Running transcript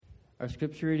Our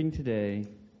scripture reading today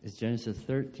is Genesis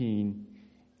 13,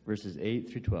 verses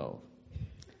 8 through 12.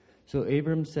 So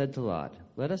Abram said to Lot,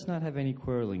 "Let us not have any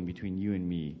quarreling between you and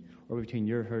me, or between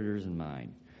your herders and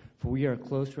mine, for we are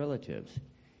close relatives.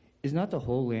 Is not the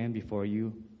whole land before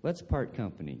you? Let's part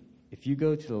company. If you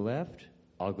go to the left,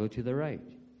 I'll go to the right.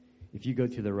 If you go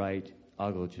to the right,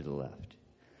 I'll go to the left."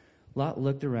 Lot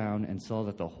looked around and saw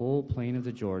that the whole plain of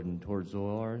the Jordan toward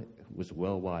Zoar was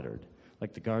well watered,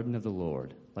 like the garden of the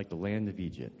Lord, like the land of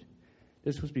Egypt.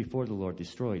 This was before the Lord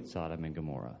destroyed Sodom and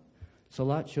Gomorrah. So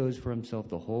Lot chose for himself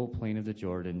the whole plain of the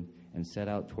Jordan and set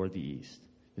out toward the east.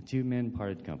 The two men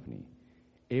parted company.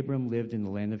 Abram lived in the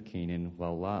land of Canaan,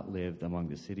 while Lot lived among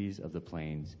the cities of the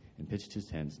plains and pitched his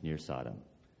tents near Sodom.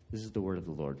 This is the word of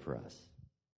the Lord for us.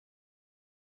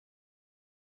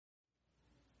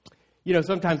 You know,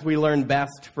 sometimes we learn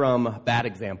best from bad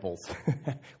examples.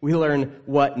 We learn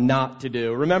what not to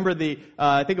do. Remember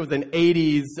I think it was an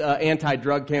 80s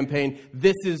anti-drug campaign,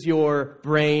 "This is your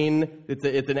brain."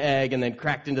 It's an egg and then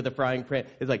cracked into the frying pan.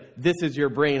 It's like, "This is your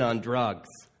brain on drugs."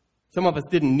 Some of us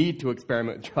didn't need to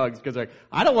experiment with drugs because they're like,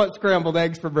 "I don't want scrambled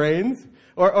eggs for brains."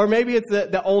 Or maybe it's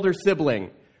the older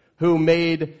sibling who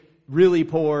made really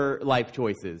poor life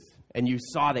choices. And you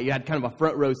saw that, you had kind of a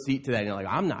front row seat to that, and you're like,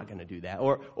 "I'm not going to do that."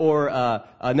 Or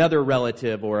another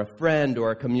relative or a friend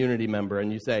or a community member, and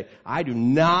you say, "I do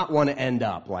not want to end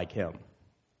up like him."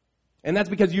 And that's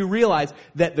because you realize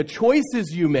that the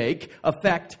choices you make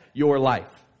affect your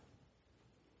life.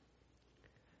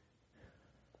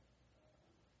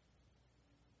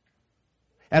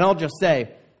 And I'll just say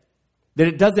that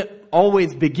it doesn't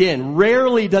always begin,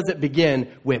 rarely does it begin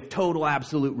with total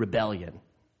absolute rebellion.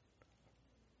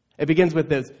 It begins with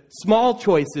those small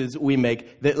choices we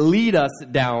make that lead us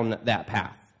down that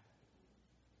path.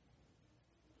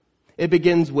 It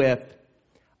begins with,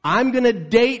 "I'm going to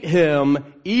date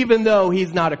him even though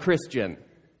he's not a Christian.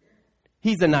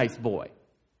 He's a nice boy."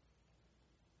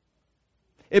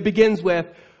 It begins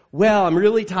with, "Well, I'm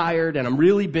really tired and I'm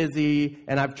really busy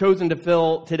and I've chosen to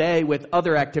fill today with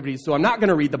other activities, so I'm not going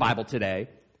to read the Bible today,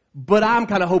 but I'm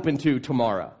kind of hoping to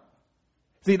tomorrow."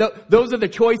 See, those are the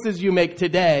choices you make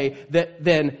today that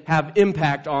then have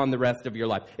impact on the rest of your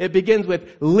life. It begins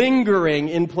with lingering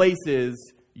in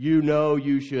places you know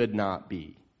you should not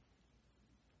be.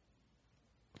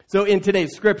 So in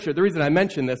today's scripture, the reason I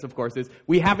mention this, of course, is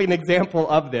we have an example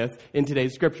of this in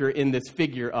today's scripture in this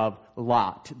figure of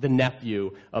Lot, the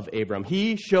nephew of Abram.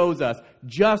 He shows us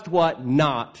just what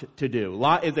not to do.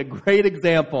 Lot is a great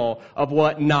example of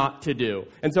what not to do.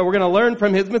 And so we're going to learn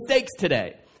from his mistakes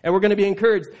today. And we're going to be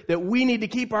encouraged that we need to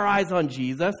keep our eyes on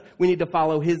Jesus. We need to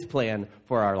follow his plan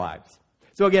for our lives.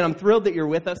 So again, I'm thrilled that you're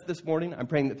with us this morning. I'm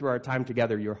praying that through our time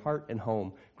together, your heart and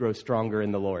home grow stronger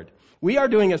in the Lord. We are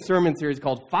doing a sermon series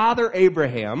called Father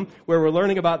Abraham, where we're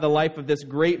learning about the life of this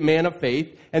great man of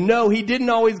faith. And no, he didn't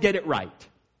always get it right.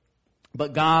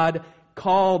 But God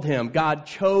called him, God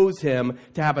chose him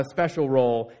to have a special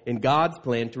role in God's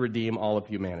plan to redeem all of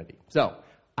humanity. So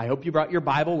I hope you brought your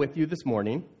Bible with you this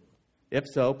morning. If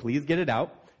so, please get it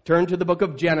out. Turn to the book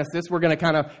of Genesis. We're going to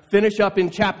kind of finish up in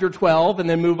chapter 12 and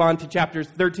then move on to chapters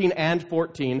 13 and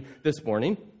 14 this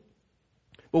morning.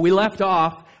 But we left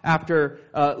off after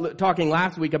talking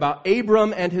last week about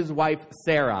Abram and his wife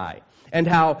Sarai and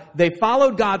how they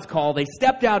followed God's call. They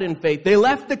stepped out in faith. They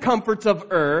left the comforts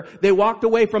of Ur. They walked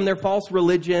away from their false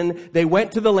religion. They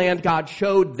went to the land God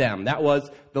showed them. That was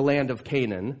the land of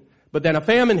Canaan. But then a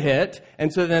famine hit,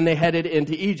 and so then they headed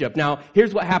into Egypt. Now,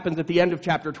 here's what happens at the end of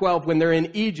chapter 12. When they're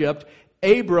in Egypt,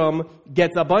 Abram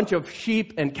gets a bunch of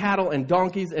sheep and cattle and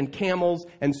donkeys and camels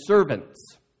and servants.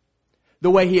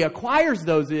 The way he acquires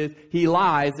those is he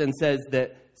lies and says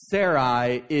that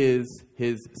Sarai is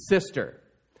his sister.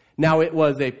 Now, it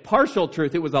was a partial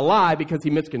truth. It was a lie because he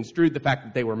misconstrued the fact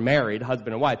that they were married,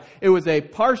 husband and wife. It was a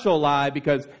partial lie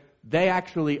because they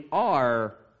actually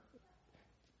are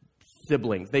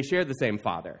siblings. They share the same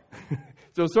father.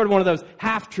 So it's sort of one of those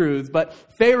half-truths. But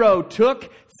Pharaoh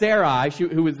took Sarai,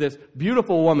 who was this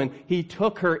beautiful woman, he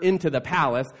took her into the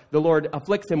palace. The Lord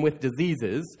afflicts him with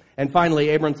diseases. And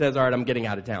finally, Abram says, "All right, I'm getting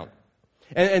out of town."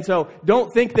 And so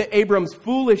don't think that Abram's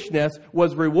foolishness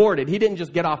was rewarded. He didn't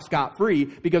just get off scot-free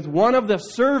because one of the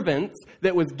servants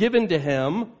that was given to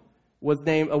him was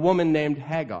a woman named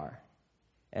Hagar.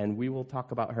 And we will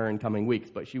talk about her in coming weeks,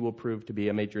 but she will prove to be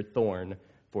a major thorn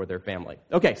for their family.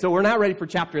 Okay, so we're now ready for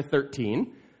chapter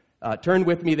 13. Turn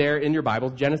with me there in your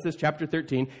Bibles, Genesis chapter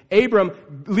 13. Abram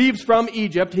leaves from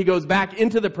Egypt. He goes back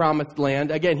into the promised land.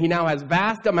 Again, he now has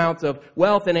vast amounts of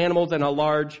wealth and animals and a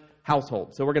large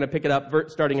household. So we're going to pick it up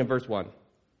starting in verse 1.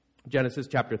 Genesis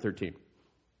chapter 13.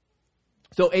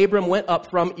 So Abram went up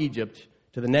from Egypt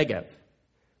to the Negev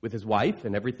with his wife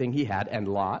and everything he had, and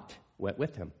Lot went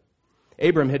with him.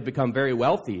 Abram had become very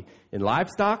wealthy in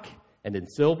livestock and in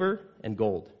silver and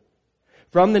gold.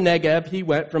 From the Negev, he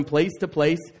went from place to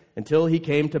place until he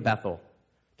came to Bethel,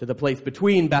 to the place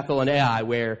between Bethel and Ai,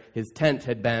 where his tent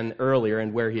had been earlier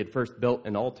and where he had first built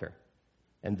an altar.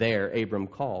 And there Abram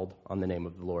called on the name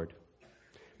of the Lord.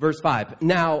 Verse 5,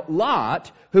 now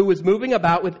Lot, who was moving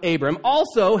about with Abram,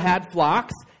 also had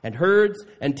flocks and herds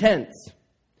and tents.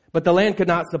 But the land could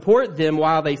not support them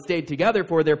while they stayed together,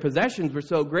 for their possessions were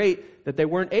so great that they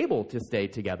weren't able to stay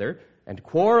together. And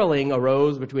quarreling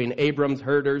arose between Abram's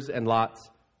herders and Lot's.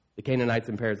 The Canaanites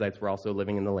and Perizzites were also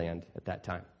living in the land at that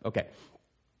time. Okay,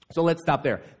 so let's stop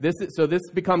there. This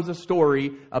becomes a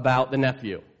story about the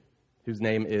nephew, whose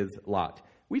name is Lot.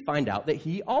 We find out that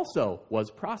he also was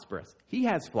prosperous. He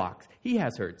has flocks. He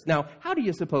has herds. Now, how do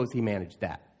you suppose he managed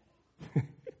that?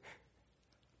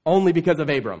 Only because of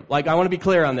Abram. I want to be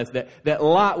clear on this, that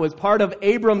Lot was part of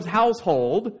Abram's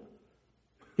household.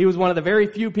 He was one of the very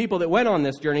few people that went on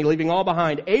this journey, leaving all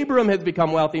behind. Abram has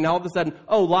become wealthy. Now all of a sudden,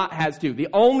 Lot has too. The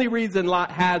only reason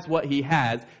Lot has what he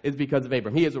has is because of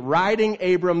Abram. He is riding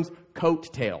Abram's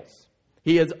coattails.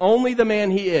 He is only the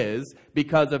man he is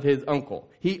because of his uncle.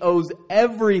 He owes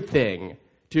everything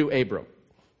to Abram.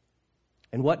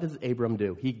 And what does Abram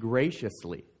do? He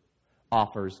graciously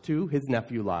offers to his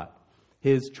nephew Lot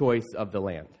his choice of the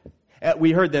land.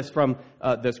 We heard this from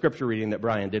the scripture reading that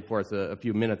Brian did for us a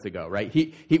few minutes ago, right?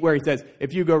 Where he says,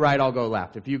 if you go right, I'll go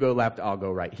left. If you go left, I'll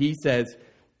go right. He says,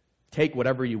 take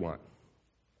whatever you want.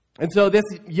 And so this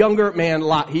younger man,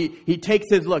 Lot, he takes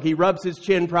his look. He rubs his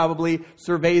chin probably,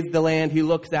 surveys the land. He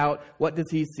looks out. What does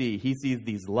he see? He sees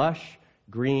these lush,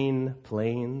 green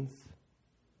plains,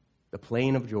 the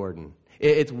plain of Jordan.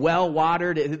 It's well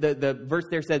watered. The verse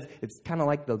there says it's kind of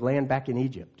like the land back in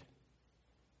Egypt.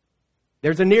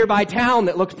 There's a nearby town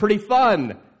that looks pretty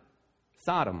fun,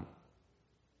 Sodom.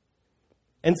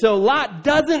 And so Lot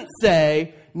doesn't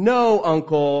say, no,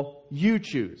 uncle, you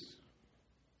choose.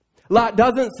 Lot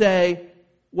doesn't say,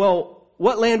 well,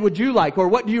 what land would you like? Or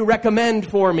what do you recommend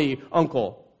for me,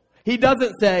 uncle? He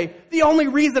doesn't say, the only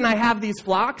reason I have these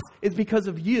flocks is because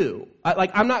of you.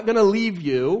 I'm not going to leave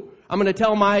you. I'm going to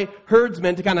tell my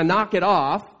herdsmen to kind of knock it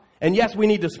off. And yes, we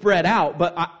need to spread out,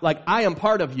 but I am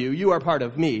part of you. You are part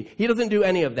of me. He doesn't do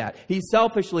any of that. He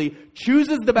selfishly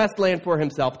chooses the best land for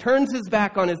himself, turns his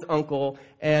back on his uncle,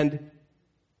 and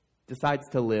decides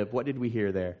to live. What did we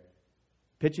hear there?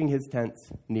 Pitching his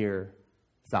tents near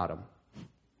Sodom.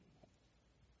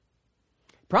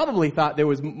 Probably thought there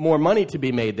was more money to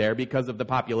be made there because of the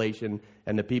population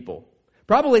and the people.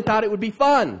 Probably thought it would be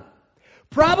fun.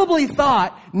 Probably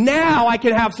thought, now I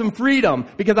can have some freedom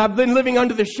because I've been living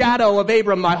under the shadow of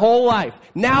Abram my whole life.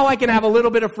 Now I can have a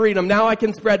little bit of freedom. Now I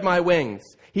can spread my wings.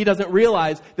 He doesn't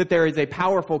realize that there is a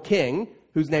powerful king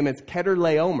whose name is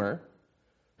Kedorlaomer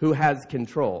who has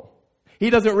control. He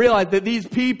doesn't realize that these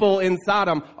people in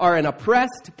Sodom are an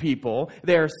oppressed people.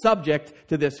 They are subject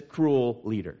to this cruel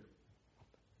leader.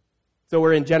 So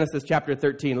we're in Genesis chapter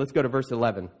 13. Let's go to verse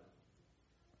 11.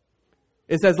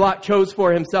 It says, Lot chose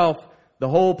for himself the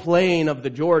whole plain of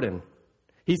the Jordan.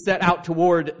 He set out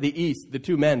toward the east. The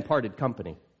two men parted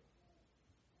company.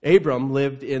 Abram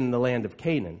lived in the land of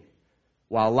Canaan,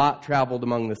 while Lot traveled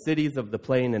among the cities of the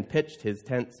plain and pitched his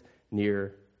tents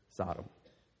near Sodom.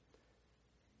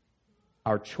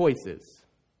 Our choices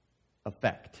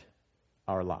affect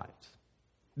our lives.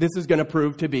 This is going to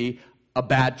prove to be a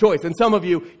bad choice. And some of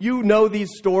you know these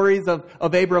stories of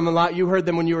Abram and Lot. You heard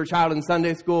them when you were a child in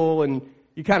Sunday school, and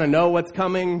you kind of know what's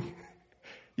coming.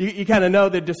 You kind of know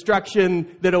the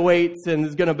destruction that awaits and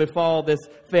is going to befall this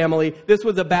family. This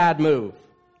was a bad move.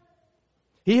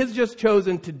 He has just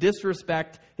chosen to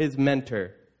disrespect his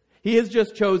mentor. He has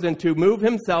just chosen to move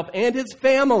himself and his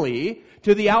family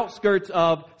to the outskirts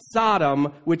of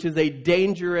Sodom, which is a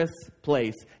dangerous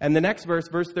place. And the next verse,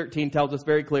 verse 13, tells us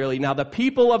very clearly, now the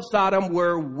people of Sodom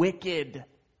were wicked.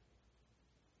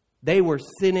 They were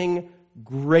sinning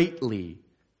greatly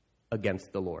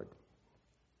against the Lord.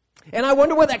 And I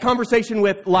wonder what that conversation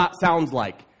with Lot sounds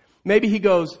like. Maybe he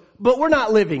goes, but we're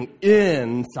not living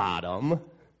in Sodom.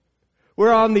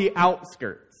 We're on the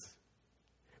outskirts.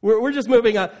 We're just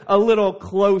moving a little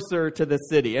closer to the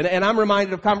city. And I'm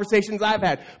reminded of conversations I've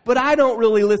had. But I don't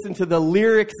really listen to the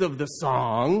lyrics of the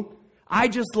song. I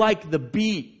just like the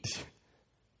beat.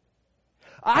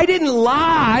 I didn't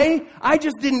lie. I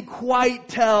just didn't quite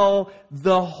tell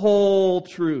the whole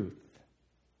truth.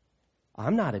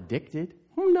 I'm not addicted.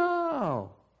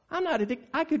 No, I'm not addicted.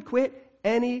 I could quit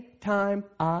any time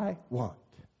I want.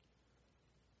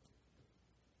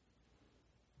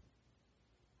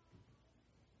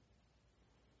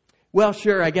 Well,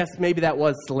 sure, I guess maybe that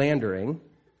was slandering.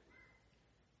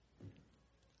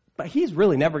 But he's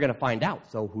really never going to find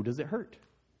out, so who does it hurt?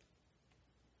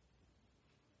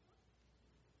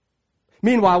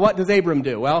 Meanwhile, what does Abram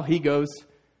do? Well, he goes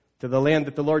to the land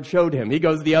that the Lord showed him. He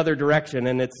goes the other direction,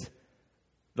 and it's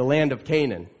the land of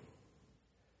Canaan.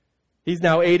 He's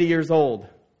now 80 years old.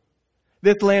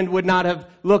 This land would not have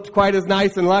looked quite as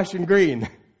nice and lush and green.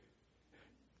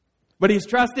 But he's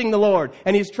trusting the Lord,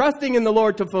 and he's trusting in the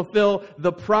Lord to fulfill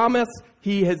the promise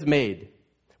he has made.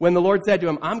 When the Lord said to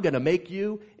him, I'm going to make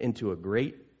you into a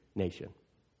great nation.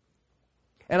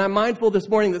 And I'm mindful this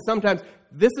morning that sometimes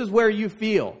this is where you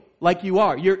feel like you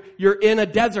are. You're in a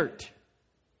desert.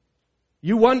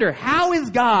 You wonder, how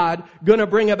is God going to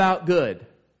bring about good?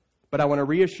 But I want to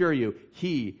reassure you,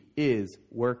 he is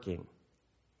working.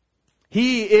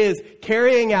 He is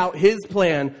carrying out his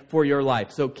plan for your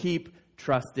life. So keep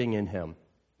trusting in him.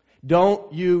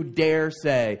 Don't you dare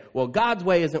say, well, God's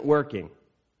way isn't working,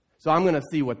 so I'm going to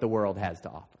see what the world has to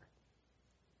offer.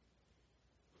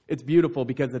 It's beautiful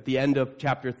because at the end of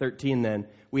chapter 13 then,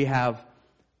 we have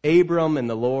Abram and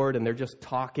the Lord, and they're just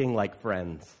talking like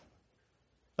friends.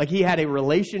 Like he had a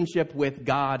relationship with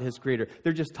God, his creator.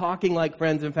 They're just talking like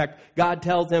friends. In fact, God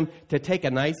tells him to take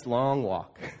a nice long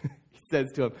walk. He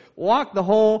says to him, walk the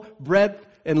whole breadth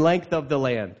and length of the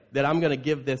land, that I'm going to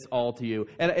give this all to you.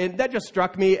 And that just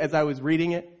struck me as I was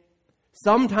reading it.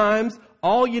 Sometimes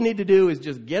all you need to do is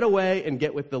just get away and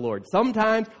get with the Lord.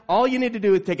 Sometimes all you need to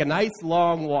do is take a nice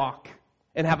long walk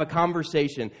and have a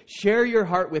conversation. Share your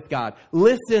heart with God.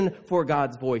 Listen for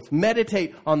God's voice.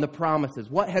 Meditate on the promises.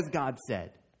 What has God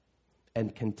said?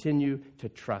 And continue to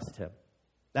trust him.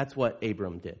 That's what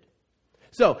Abram did.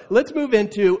 So let's move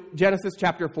into Genesis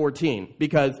chapter 14,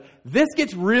 because this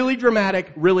gets really dramatic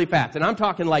really fast. And I'm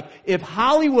talking like if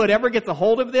Hollywood ever gets a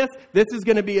hold of this, this is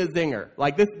going to be a zinger.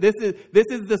 Like this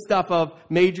is the stuff of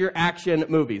major action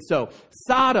movies. So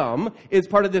Sodom is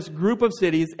part of this group of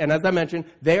cities, and as I mentioned,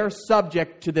 they are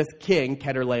subject to this king,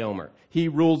 Kedorlaomer. He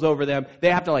rules over them.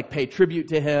 They have to like pay tribute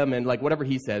to him, and like whatever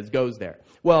he says goes there.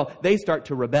 Well, they start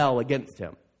to rebel against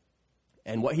him.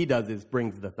 And what he does is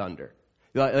brings the thunder.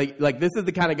 Like this is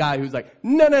the kind of guy who's like,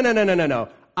 no,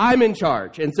 I'm in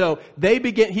charge. And so they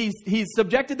begin, he's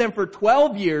subjected them for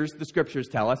 12 years, the scriptures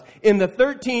tell us. In the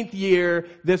 13th year,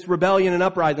 this rebellion and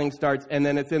uprising starts, and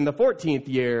then it's in the 14th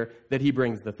year that he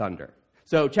brings the thunder.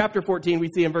 So chapter 14, we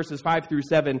see in verses 5 through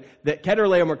 7 that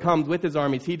Kedorlaomer comes with his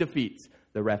armies. He defeats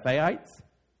the Rephaites,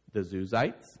 the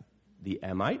Zuzites, the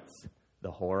Emites,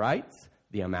 the Horites,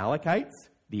 the Amalekites,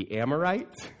 the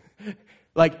Amorites.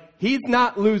 Like, he's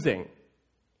not losing.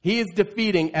 He is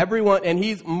defeating everyone, and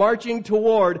he's marching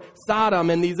toward Sodom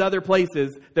and these other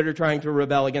places that are trying to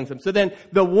rebel against him. So then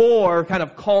the war kind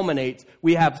of culminates.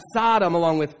 We have Sodom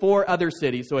along with 4 other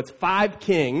cities. So it's 5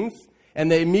 kings,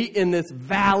 and they meet in this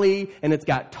valley, and it's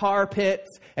got tar pits.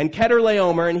 And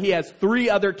Kedorlaomer, and he has 3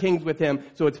 other kings with him.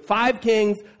 So it's 5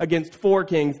 kings against 4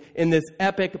 kings in this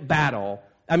epic battle.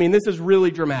 I mean, this is really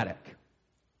dramatic.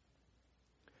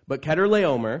 But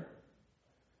Kedorlaomer,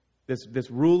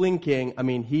 this ruling king, I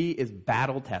mean, he is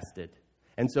battle-tested.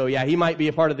 And so, yeah, he might be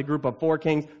a part of the group of 4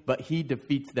 kings, but he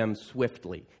defeats them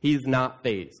swiftly. He's not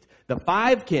fazed. The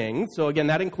 5 kings, so again,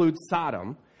 that includes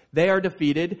Sodom, they are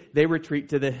defeated. They retreat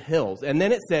to the hills. And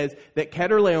then it says that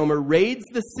Kedorlaomer raids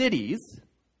the cities,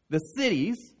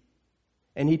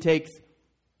 and he takes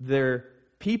their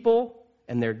people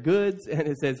and their goods, and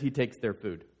it says he takes their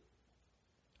food.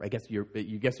 I guess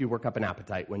you work up an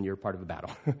appetite when you're part of a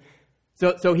battle.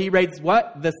 So he raids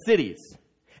what? The cities.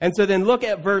 And so then look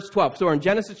at verse 12. So we're in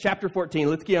Genesis chapter 14.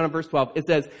 Let's key on verse 12. It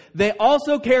says, they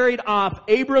also carried off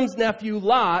Abram's nephew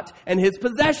Lot and his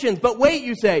possessions. But wait,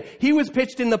 you say, he was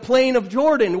pitched in the plain of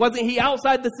Jordan. Wasn't he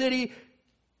outside the city?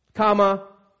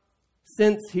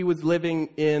 Since he was living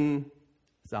in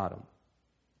Sodom.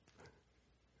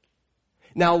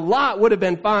 Now, Lot would have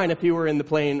been fine if he were in the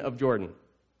plain of Jordan.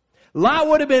 Lot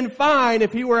would have been fine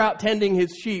if he were out tending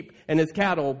his sheep and his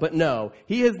cattle, but no,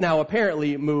 he has now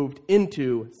apparently moved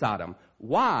into Sodom.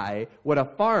 Why would a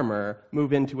farmer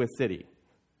move into a city?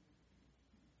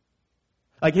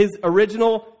 Like his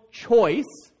original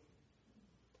choice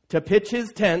to pitch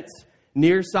his tents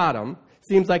near Sodom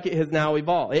seems like it has now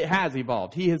evolved. It has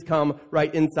evolved. He has come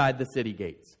right inside the city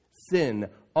gates. Sin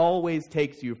always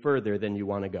takes you further than you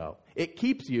want to go. It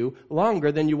keeps you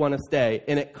longer than you want to stay,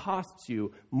 and it costs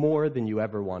you more than you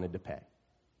ever wanted to pay.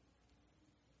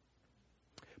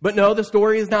 But no, the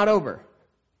story is not over.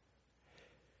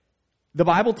 The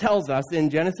Bible tells us in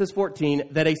Genesis 14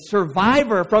 that a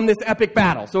survivor from this epic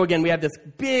battle, so again, we have this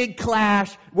big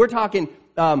clash. We're talking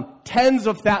tens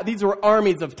of thousands. These were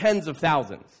armies of tens of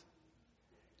thousands.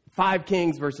 5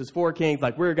 kings versus 4 kings,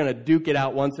 like we're going to duke it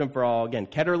out once and for all. Again,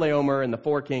 Kedorlaomer and the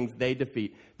 4 kings, they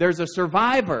defeat. There's a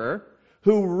survivor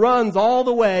who runs all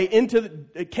the way into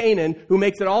Canaan, who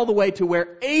makes it all the way to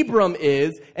where Abram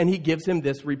is, and he gives him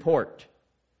this report.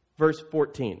 Verse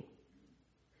 14.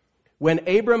 When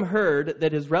Abram heard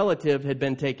that his relative had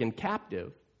been taken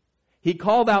captive, he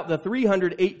called out the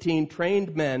 318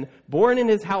 trained men born in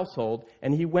his household,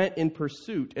 and he went in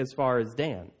pursuit as far as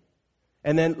Dan.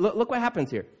 And then look what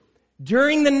happens here.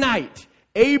 During the night,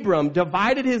 Abram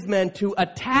divided his men to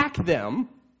attack them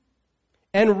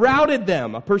and routed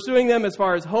them, pursuing them as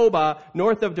far as Hobah,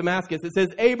 north of Damascus. It says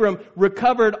Abram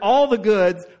recovered all the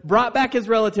goods, brought back his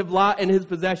relative Lot and his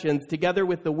possessions, together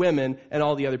with the women and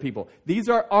all the other people. These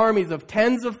are armies of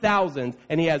tens of thousands,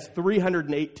 and he has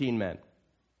 318 men.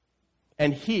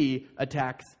 And he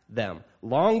attacks them.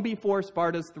 Long before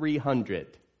Sparta's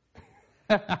 300,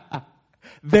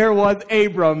 there was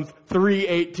Abram's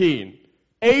 318.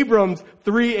 Abram's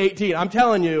 318. I'm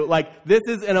telling you, like, this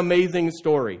is an amazing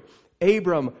story.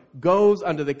 Abram goes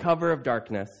under the cover of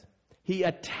darkness. He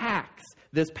attacks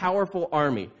this powerful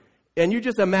army. And you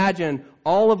just imagine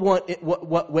all of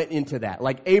what went into that.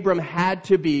 Like, Abram had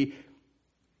to be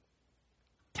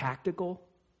tactical,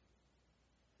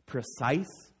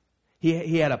 precise.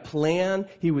 He had a plan.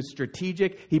 He was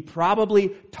strategic. He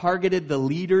probably targeted the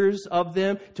leaders of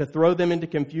them to throw them into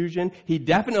confusion. He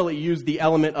definitely used the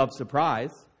element of surprise.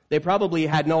 They probably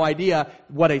had no idea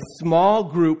what a small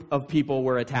group of people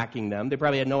were attacking them. They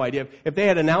probably had no idea. If they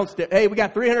had announced it, hey, we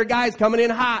got 300 guys coming in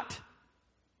hot.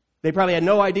 They probably had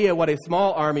no idea what a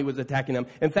small army was attacking them.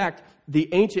 In fact, the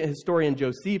ancient historian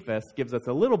Josephus gives us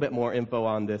a little bit more info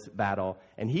on this battle,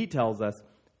 and he tells us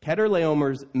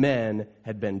Kedorlaomer's men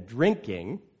had been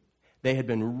drinking. They had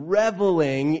been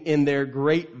reveling in their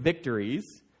great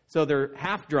victories. So they're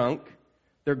half drunk.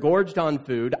 They're gorged on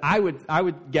food. I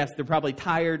would guess they're probably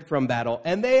tired from battle.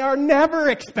 And they are never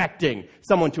expecting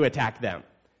someone to attack them.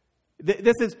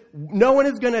 This is, no one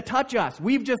is going to touch us.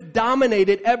 We've just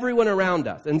dominated everyone around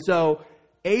us. And so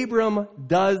Abram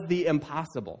does the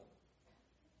impossible.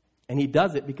 And he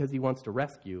does it because he wants to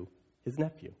rescue his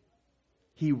nephew.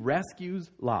 He rescues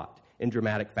Lot in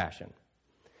dramatic fashion.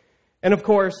 And of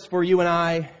course, for you and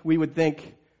I, we would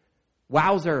think,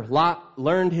 wowzer, Lot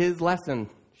learned his lesson.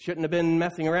 Shouldn't have been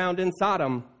messing around in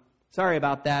Sodom. Sorry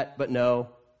about that, but no.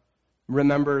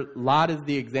 Remember, Lot is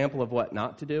the example of what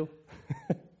not to do.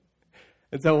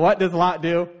 And so what does Lot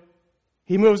do?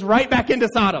 He moves right back into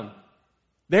Sodom.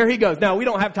 There he goes. Now, we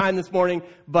don't have time this morning,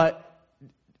 but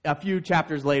a few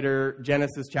chapters later,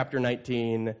 Genesis chapter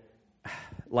 19,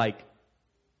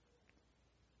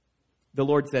 the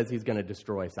Lord says he's going to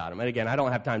destroy Sodom. And again, I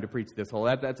don't have time to preach this whole,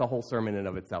 that's a whole sermon in and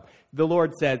of itself. The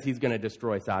Lord says he's going to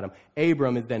destroy Sodom.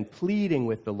 Abram is then pleading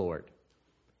with the Lord.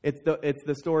 It's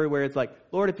the story where it's like,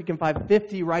 Lord, if you can find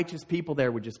 50 righteous people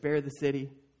there, would you spare the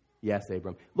city? Yes,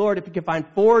 Abram. Lord, if you can find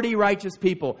 40 righteous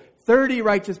people, 30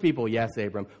 righteous people, yes,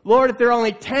 Abram. Lord, if there are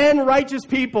only 10 righteous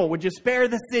people, would you spare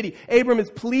the city? Abram is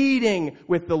pleading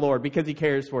with the Lord because he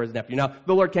cares for his nephew. Now,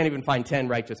 the Lord can't even find 10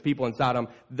 righteous people in Sodom.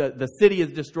 The city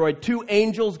is destroyed. 2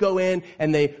 angels go in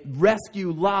and they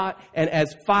rescue Lot. And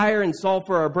as fire and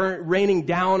sulfur are raining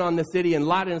down on the city, and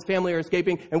Lot and his family are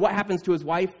escaping, and what happens to his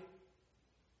wife?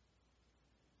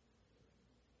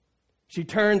 She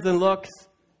turns and looks.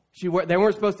 They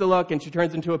weren't supposed to look, and she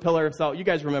turns into a pillar of salt. You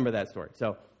guys remember that story.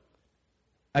 So,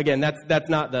 again, that's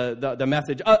not the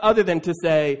message, other than to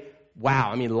say, wow,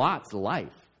 I mean, Lot's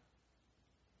life.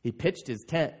 He pitched his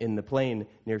tent in the plain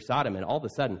near Sodom, and all of a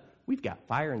sudden, we've got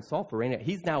fire and sulfur raining.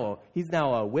 He's now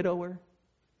a widower.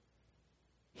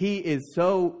 He is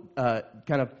so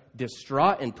kind of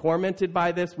distraught and tormented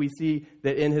by this. We see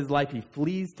that in his life, he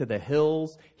flees to the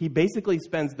hills. He basically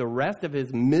spends the rest of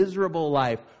his miserable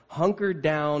life hunkered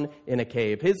down in a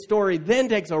cave. His story then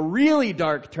takes a really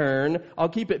dark turn. I'll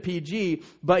keep it PG,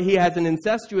 but he has an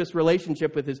incestuous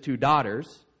relationship with his 2 daughters.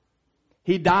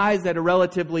 He dies at a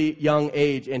relatively young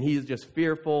age, and he's just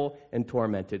fearful and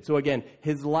tormented. So again,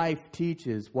 his life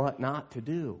teaches what not to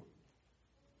do.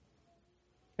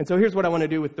 And so here's what I want to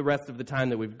do with the rest of the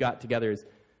time that we've got together is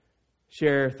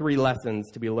share 3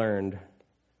 lessons to be learned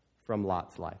from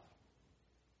Lot's life.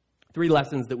 3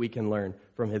 lessons that we can learn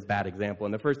from his bad example.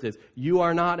 And the first is, you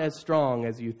are not as strong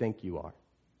as you think you are.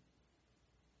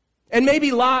 And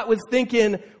maybe Lot was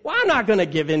thinking, well, I'm not going to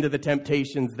give in to the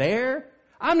temptations there.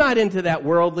 I'm not into that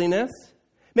worldliness.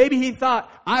 Maybe he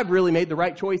thought, I've really made the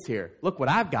right choice here. Look what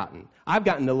I've gotten. I've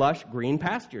gotten the lush green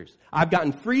pastures. I've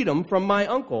gotten freedom from my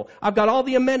uncle. I've got all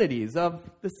the amenities of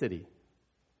the city.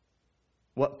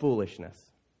 What foolishness.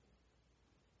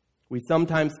 We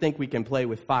sometimes think we can play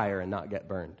with fire and not get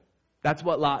burned. That's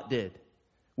what Lot did.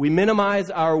 We minimize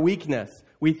our weakness.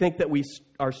 We think that we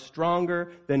are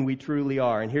stronger than we truly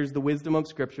are. And here's the wisdom of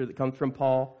Scripture that comes from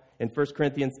Paul in 1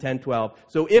 Corinthians 10:12.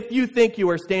 So if you think you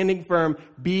are standing firm,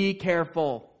 be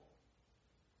careful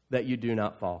that you do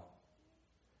not fall.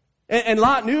 And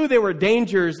Lot knew there were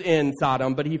dangers in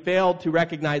Sodom, but he failed to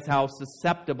recognize how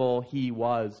susceptible he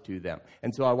was to them.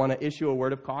 And so I want to issue a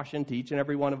word of caution to each and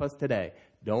every one of us today.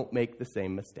 Don't make the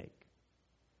same mistake.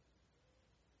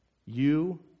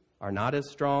 You are not as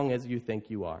strong as you think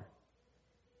you are.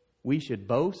 We should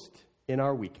boast in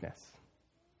our weakness.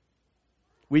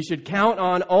 We should count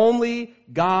on only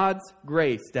God's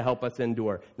grace to help us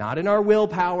endure, not in our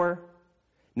willpower,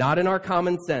 not in our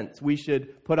common sense. We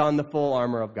should put on the full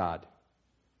armor of God.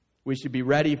 We should be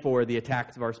ready for the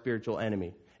attacks of our spiritual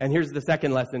enemy. And here's the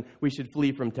second lesson. We should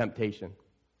flee from temptation.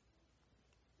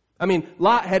 I mean,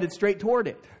 Lot headed straight toward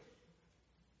it.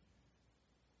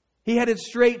 He headed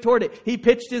straight toward it. He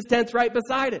pitched his tents right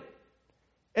beside it.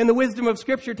 And the wisdom of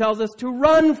Scripture tells us to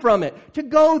run from it, to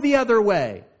go the other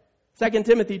way. 2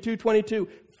 Timothy 2:22,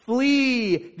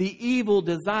 flee the evil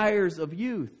desires of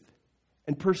youth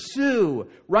and pursue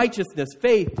righteousness,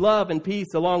 faith, love, and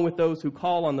peace along with those who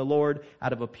call on the Lord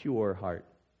out of a pure heart.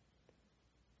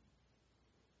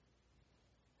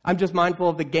 I'm just mindful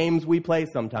of the games we play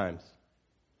sometimes.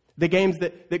 The games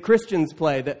that Christians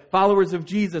play, that followers of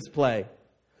Jesus play.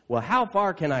 Well, how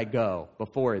far can I go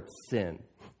before it's sin?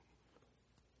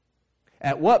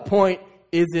 At what point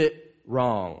is it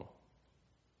wrong?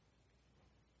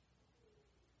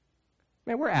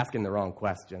 Man, we're asking the wrong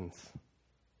questions.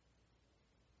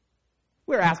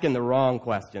 We're asking the wrong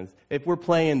questions if we're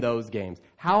playing those games.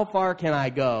 How far can I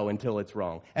go until it's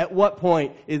wrong? At what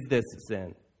point is this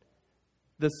sin?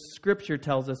 The Scripture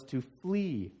tells us to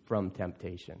flee from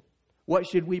temptation. What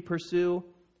should we pursue?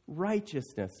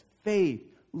 Righteousness, faith,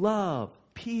 love,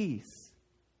 peace.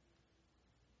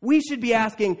 We should be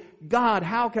asking, God,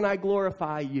 how can I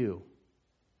glorify you?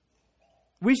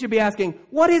 We should be asking,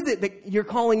 what is it that you're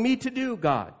calling me to do,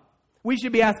 God? We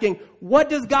should be asking, what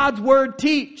does God's word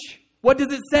teach? What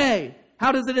does it say?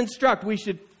 How does it instruct? We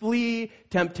should flee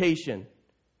temptation.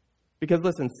 Because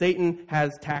listen, Satan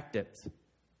has tactics.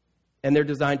 And they're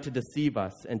designed to deceive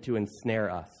us and to ensnare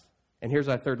us. And here's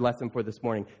our third lesson for this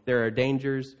morning. There are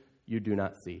dangers you do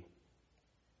not see.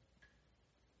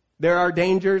 There are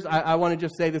dangers, I want to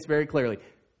just say this very clearly,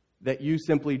 that you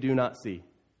simply do not see.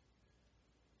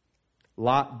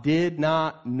 Lot did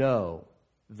not know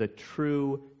the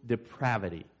true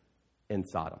depravity in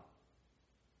Sodom.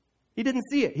 He didn't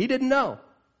see it. He didn't know.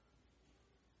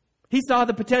 He saw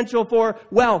the potential for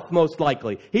wealth, most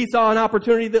likely. He saw an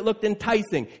opportunity that looked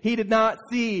enticing. He did not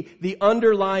see the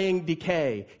underlying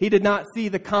decay. He did not see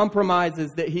the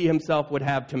compromises that he himself would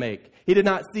have to make. He did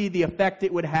not see the effect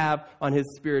it would have on his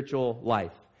spiritual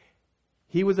life.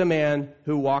 He was a man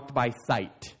who walked by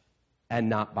sight and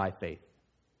not by faith.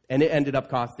 And it ended up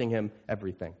costing him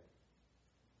everything.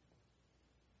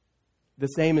 The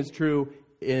same is true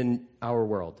in our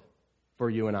world for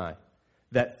you and I.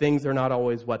 That things are not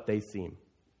always what they seem.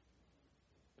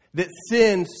 That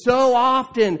sin so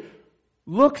often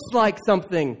looks like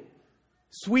something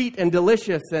sweet and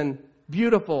delicious and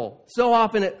beautiful. So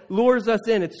often it lures us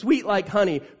in. It's sweet like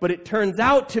honey, but it turns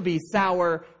out to be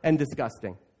sour and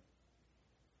disgusting.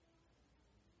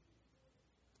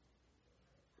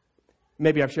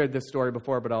 Maybe I've shared this story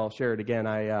before, but I'll share it again.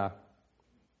 I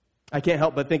can't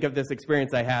help but think of this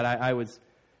experience I had. I was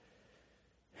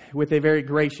with a very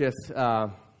gracious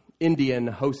Indian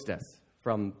hostess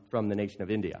from the nation of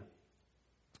India.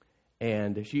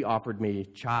 And she offered me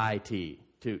chai tea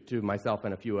to myself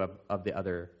and a few of the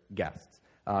other guests.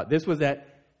 This was at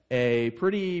a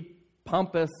pretty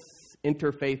pompous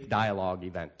interfaith dialogue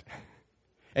event.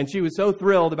 And she was so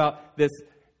thrilled about this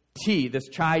tea, this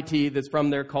chai tea that's from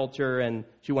their culture, and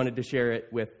she wanted to share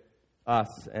it with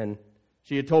us. And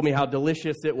she had told me how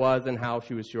delicious it was and how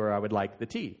she was sure I would like the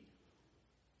tea.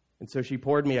 And so she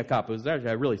poured me a cup. It was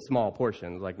actually a really small portion.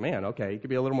 I was like, man, okay, you could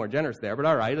be a little more generous there. But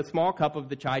all right, a small cup of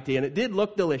the chai tea. And it did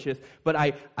look delicious, but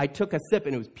I took a sip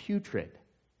and it was putrid.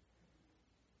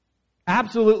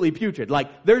 Absolutely putrid.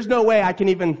 Like, there's no way I can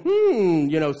even,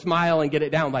 smile and get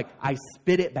it down. Like, I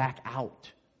spit it back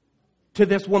out. To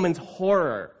this woman's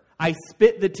horror, I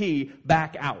spit the tea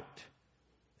back out.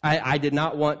 I did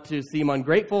not want to seem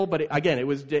ungrateful, but again, it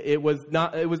was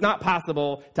not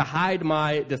possible to hide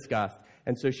my disgust.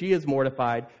 And so she is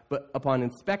mortified, but upon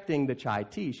inspecting the chai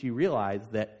tea, she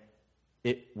realized that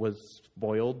it was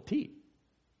spoiled tea.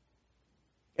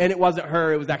 And it wasn't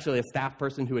her, it was actually a staff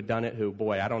person who had done it, who,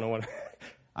 boy, I don't want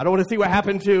to see what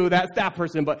happened to that staff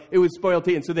person, but it was spoiled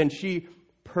tea. And so then she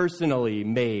personally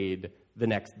made the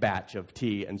next batch of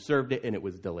tea and served it, and it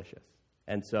was delicious.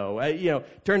 And so,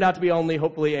 turned out to be only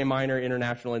hopefully a minor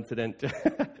international incident.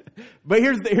 But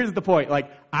here's the point.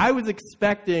 Like, I was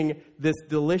expecting this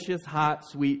delicious, hot,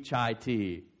 sweet chai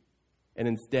tea, and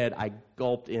instead I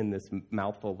gulped in this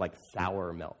mouthful of like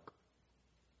sour milk.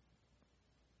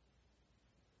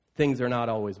 Things are not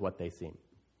always what they seem.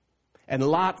 And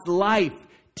Lot's life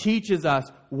teaches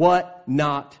us what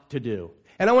not to do.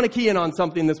 And I want to key in on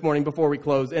something this morning before we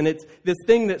close, and it's this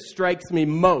thing that strikes me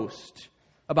most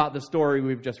about the story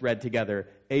we've just read together,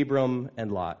 Abram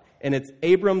and Lot. And it's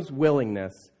Abram's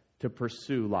willingness to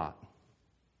pursue Lot.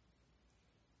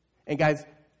 And guys,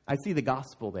 I see the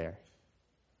gospel there.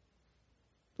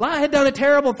 Lot had done a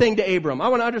terrible thing to Abram. I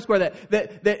want to underscore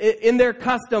that in their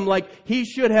custom, like, he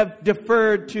should have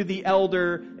deferred to the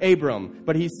elder Abram,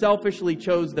 but he selfishly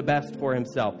chose the best for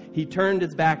himself. He turned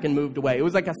his back and moved away. It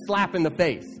was like a slap in the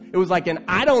face. It was like an,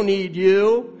 I don't need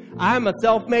you. I'm a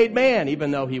self-made man,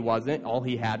 even though he wasn't. All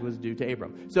he had was due to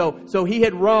Abram. So he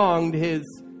had wronged his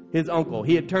uncle.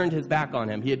 He had turned his back on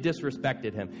him. He had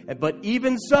disrespected him. But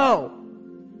even so,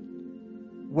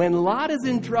 when Lot is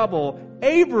in trouble,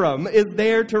 Abram is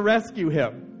there to rescue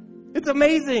him. It's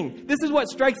amazing. This is what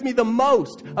strikes me the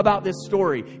most about this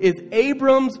story, is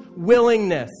Abram's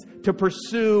willingness to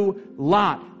pursue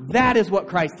Lot. That is what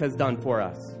Christ has done for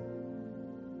us.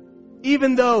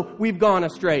 Even though we've gone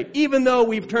astray, even though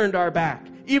we've turned our back,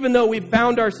 even though we've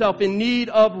found ourselves in need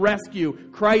of rescue,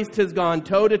 Christ has gone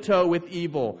toe-to-toe with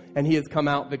evil, and he has come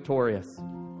out victorious.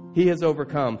 He has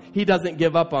overcome. He doesn't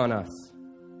give up on us.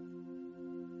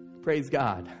 Praise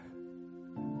God.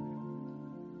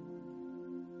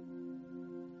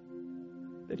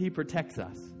 That he protects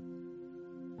us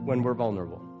when we're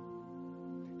vulnerable.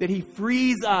 That he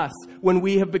frees us when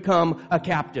we have become a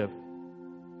captive.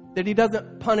 That he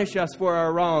doesn't punish us for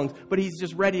our wrongs, but he's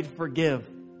just ready to forgive.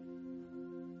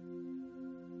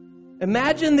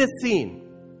 Imagine this scene.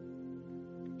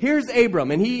 Here's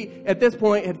Abram, and he, at this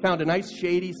point, had found a nice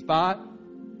shady spot,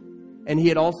 and he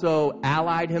had also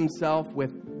allied himself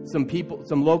with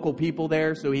some local people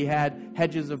there, so he had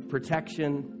hedges of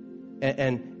protection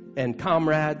and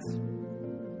comrades.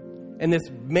 And this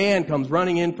man comes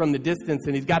running in from the distance,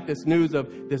 and he's got this news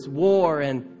of this war,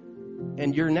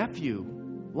 and your nephew,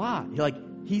 Lot,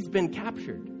 he's been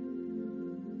captured.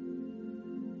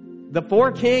 The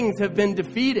 4 kings have been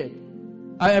defeated.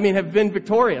 Have been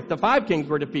victorious. The 5 kings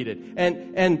were defeated.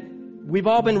 And we've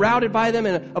all been routed by them,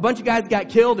 and a bunch of guys got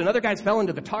killed, and other guys fell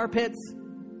into the tar pits.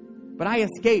 But I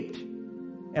escaped.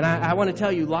 And I want to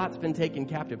tell you, Lot's been taken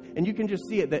captive. And you can just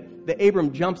see it, that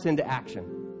Abram jumps into action.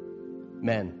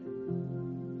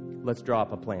 Men, let's draw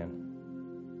up a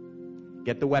plan.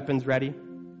 Get the weapons ready.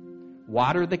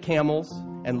 Water the camels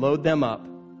and load them up.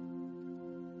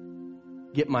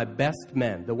 Get my best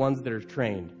men, the ones that are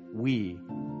trained. We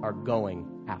are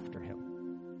going after him.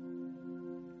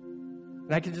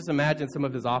 And I can just imagine some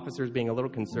of his officers being a little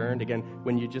concerned. Again,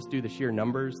 when you just do the sheer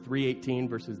numbers, 318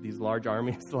 versus these large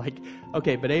armies.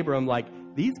 Okay, but Abram,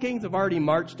 these kings have already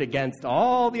marched against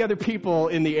all the other people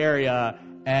in the area,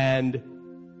 and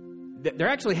they're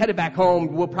actually headed back home.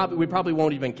 We probably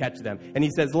won't even catch them. And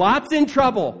he says, Lot's in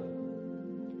trouble.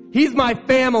 He's my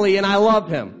family, and I love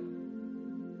him.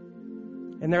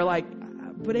 And they're like,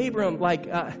 but Abram,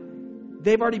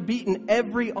 they've already beaten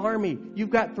every army. You've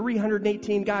got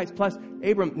 318 guys. Plus,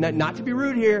 Abram, not to be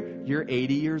rude here, you're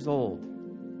 80 years old.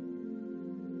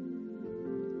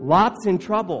 Lot's in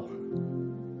trouble.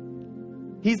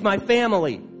 He's my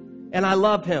family, and I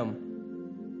love him.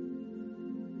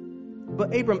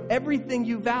 But Abram, everything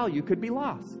you value could be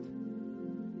lost.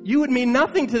 You would mean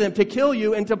nothing to them to kill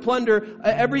you and to plunder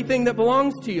everything that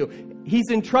belongs to you.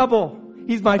 He's in trouble.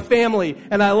 He's my family,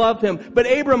 and I love him.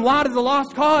 But Abram, Lot is a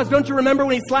lost cause. Don't you remember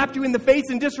when he slapped you in the face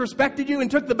and disrespected you and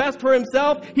took the best for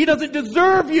himself? He doesn't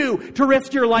deserve you to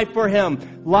risk your life for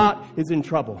him. Lot is in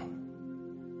trouble.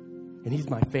 And he's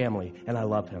my family, and I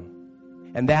love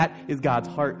him. And that is God's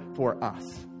heart for us.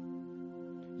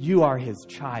 You are his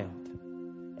child,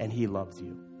 and he loves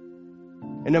you.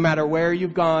 And no matter where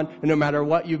you've gone, and no matter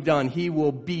what you've done, he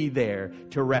will be there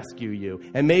to rescue you.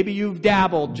 And maybe you've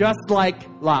dabbled just like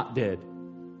Lot did.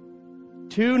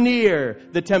 Too near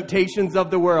the temptations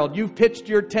of the world. You've pitched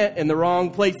your tent in the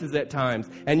wrong places at times,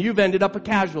 and you've ended up a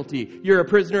casualty. You're a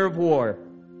prisoner of war.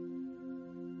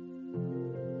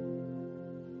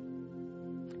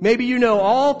 Maybe you know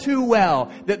all too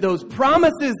well that those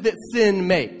promises that sin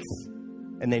makes,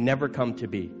 and they never come to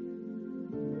be.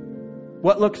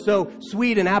 What looks so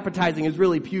sweet and appetizing is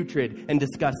really putrid and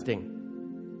disgusting.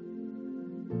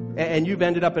 And you've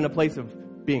ended up in a place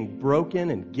of being broken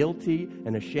and guilty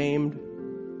and ashamed.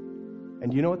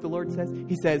 And you know what the Lord says?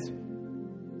 He says,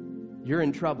 you're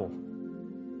in trouble.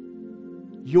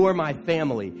 You're my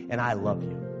family, and I love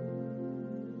you.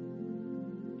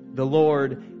 The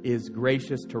Lord is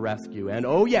gracious to rescue. And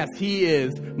oh yes, He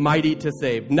is mighty to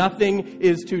save. Nothing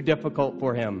is too difficult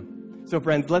for Him. So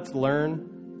friends, let's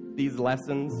learn these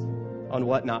lessons on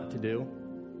what not to do.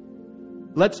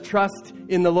 Let's trust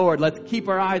in the Lord. Let's keep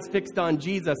our eyes fixed on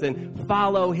Jesus and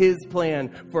follow His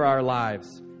plan for our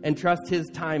lives. And trust His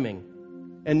timing.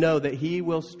 And know that He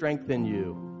will strengthen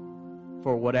you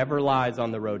for whatever lies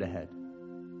on the road ahead.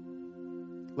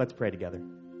 Let's pray together.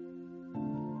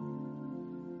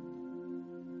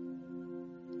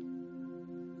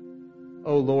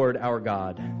 O Lord, our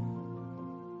God,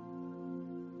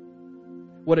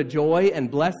 what a joy and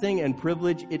blessing and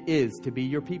privilege it is to be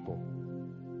your people,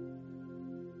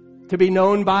 to be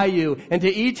known by you, and to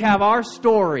each have our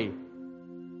story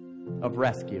of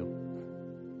rescue.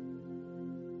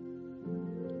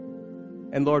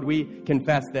 And Lord, we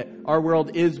confess that our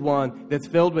world is one that's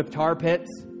filled with tar pits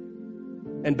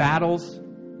and battles.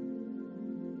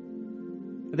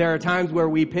 There are times where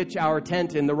we pitch our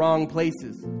tent in the wrong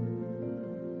places.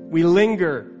 We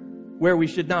linger where we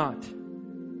should not.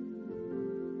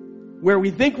 Where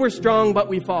we think we're strong, but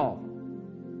we fall.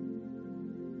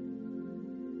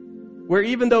 Where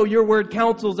even though your word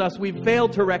counsels us, we've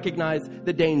failed to recognize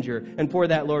the danger. And for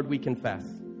that, Lord, we confess.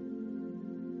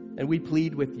 And we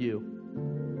plead with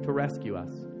you to rescue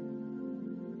us.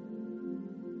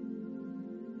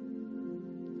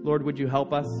 Lord, would you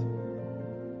help us?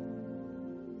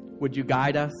 Would you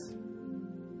guide us?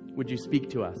 Would you speak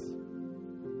to us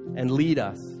and lead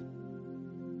us?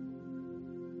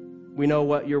 We know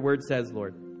what your word says,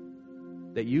 Lord,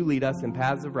 that you lead us in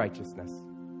paths of righteousness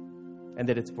and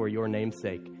that it's for your name's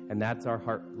sake. And that's our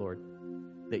heart, Lord,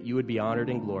 that you would be honored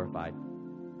and glorified.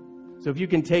 So if you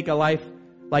can take a life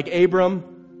like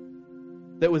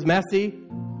Abram that was messy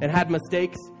and had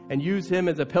mistakes and use him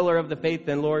as a pillar of the faith,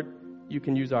 then, Lord, you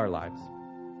can use our lives.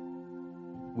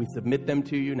 We submit them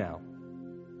to you now,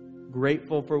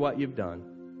 grateful for what you've done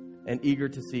and eager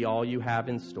to see all you have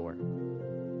in store.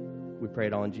 We pray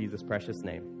it all in Jesus' precious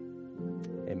name.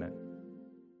 Amen.